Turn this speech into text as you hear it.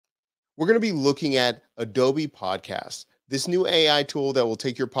We're going to be looking at Adobe Podcast, this new AI tool that will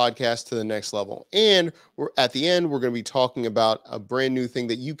take your podcast to the next level. And at the end, we're going to be talking about a brand new thing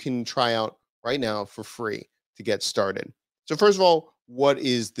that you can try out right now for free to get started. So, first of all, what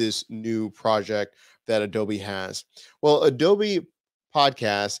is this new project that Adobe has? Well, Adobe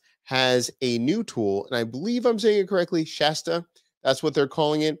Podcast has a new tool, and I believe I'm saying it correctly, Shasta. That's what they're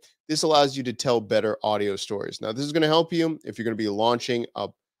calling it. This allows you to tell better audio stories. Now, this is going to help you if you're going to be launching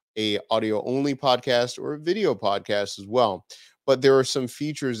a audio only podcast or a video podcast as well. But there are some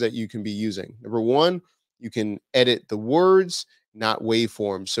features that you can be using. Number one, you can edit the words, not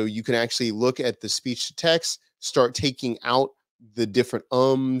waveforms. So you can actually look at the speech to text, start taking out the different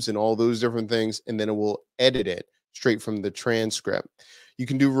ums and all those different things, and then it will edit it straight from the transcript. You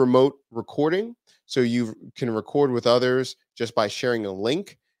can do remote recording. So you can record with others just by sharing a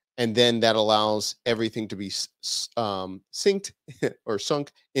link, and then that allows everything to be synced or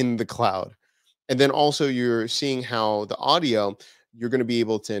sunk in the cloud. And then also you're seeing how the audio, you're going to be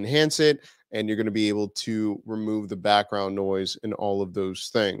able to enhance it, and you're going to be able to remove the background noise and all of those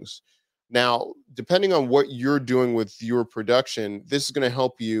things. Now, depending on what you're doing with your production, this is going to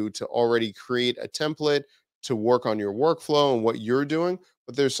help you to already create a template to work on your workflow and what you're doing.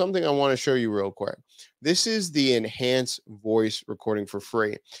 But there's something I want to show you real quick. This is the enhanced voice recording for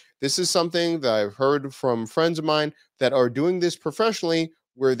free. This is something that I've heard from friends of mine that are doing this professionally,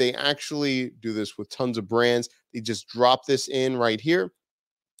 where they actually do this with tons of brands. They just drop this in right here.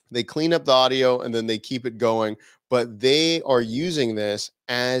 They clean up the audio and then they keep it going. But they are using this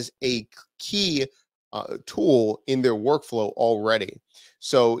as a key tool in their workflow already.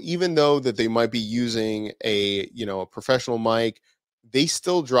 So even though that they might be using a professional mic, they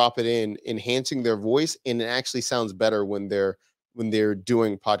still drop it in, enhancing their voice, and it actually sounds better when they're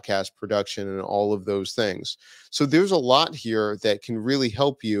doing podcast production and all of those things. So there's a lot here that can really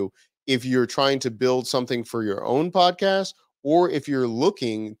help you if you're trying to build something for your own podcast, or if you're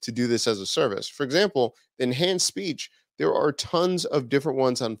looking to do this as a service. For example, enhanced speech, there are tons of different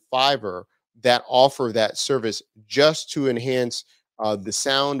ones on Fiverr that offer that service just to enhance the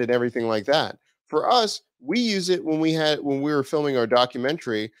sound and everything like that. For us, we use it when we were filming our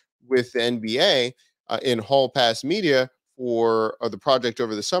documentary with the NBA in Hall Pass Media for the project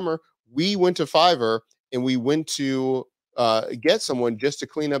over the summer. We went to Fiverr and we went to get someone just to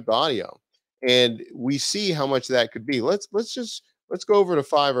clean up the audio, and we see how much that could be. Let's go over to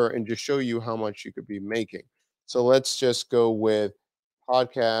Fiverr and just show you how much you could be making. So let's just go with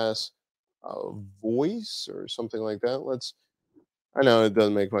podcast voice or something like that. I know it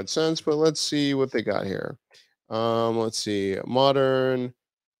doesn't make much sense, but let's see what they got here. Let's see, modern,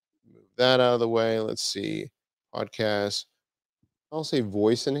 move that out of the way. Let's see, podcast. I'll say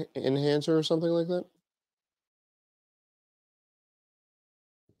voice enhancer or something like that.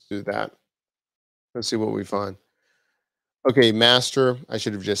 Let's do that. Let's see what we find. Okay, master. I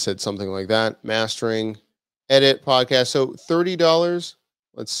should have just said something like that. Mastering, edit, podcast. So $30.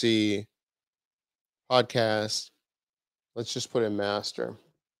 Let's see, podcast. Let's just put in master.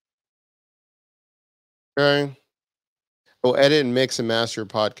 Okay. Oh, edit and mix and master your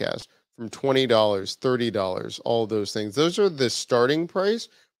podcast from $20, $30, all those things. Those are the starting price,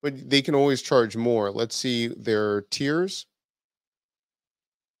 but they can always charge more. Let's see their tiers.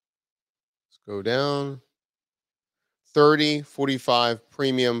 Let's go down. 30, 45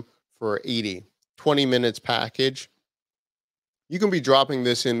 premium for 80. 20 minutes package. You can be dropping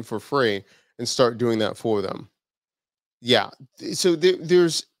this in for free and start doing that for them. Yeah. So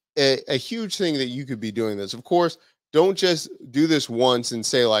there's a huge thing that you could be doing this. Of course, don't just do this once and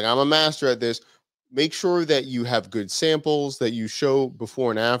say, like, I'm a master at this. Make sure that you have good samples that you show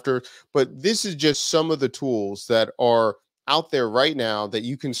before and after. But this is just some of the tools that are out there right now that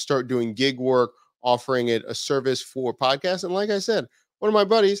you can start doing gig work, offering it a service for podcasts. And like I said, one of my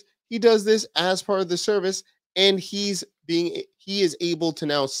buddies, he does this as part of the service, and he is able to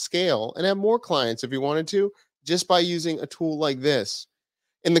now scale and have more clients if he wanted to, just by using a tool like this.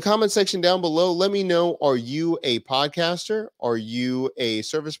 In the comment section down below, let me know, are you a podcaster? Are you a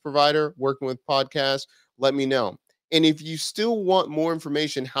service provider working with podcasts? Let me know. And if you still want more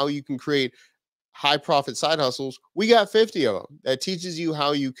information how you can create high profit side hustles, we got 50 of them that teaches you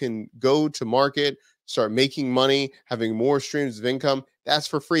how you can go to market, start making money, having more streams of income. That's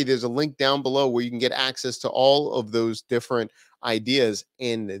for free. There's a link down below where you can get access to all of those different ideas,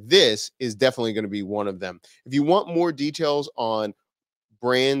 and this is definitely going to be one of them. If you want more details on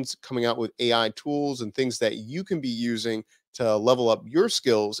brands coming out with AI tools and things that you can be using to level up your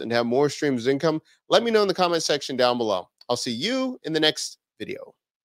skills and have more streams of income, let me know in the comment section down below. I'll see you in the next video.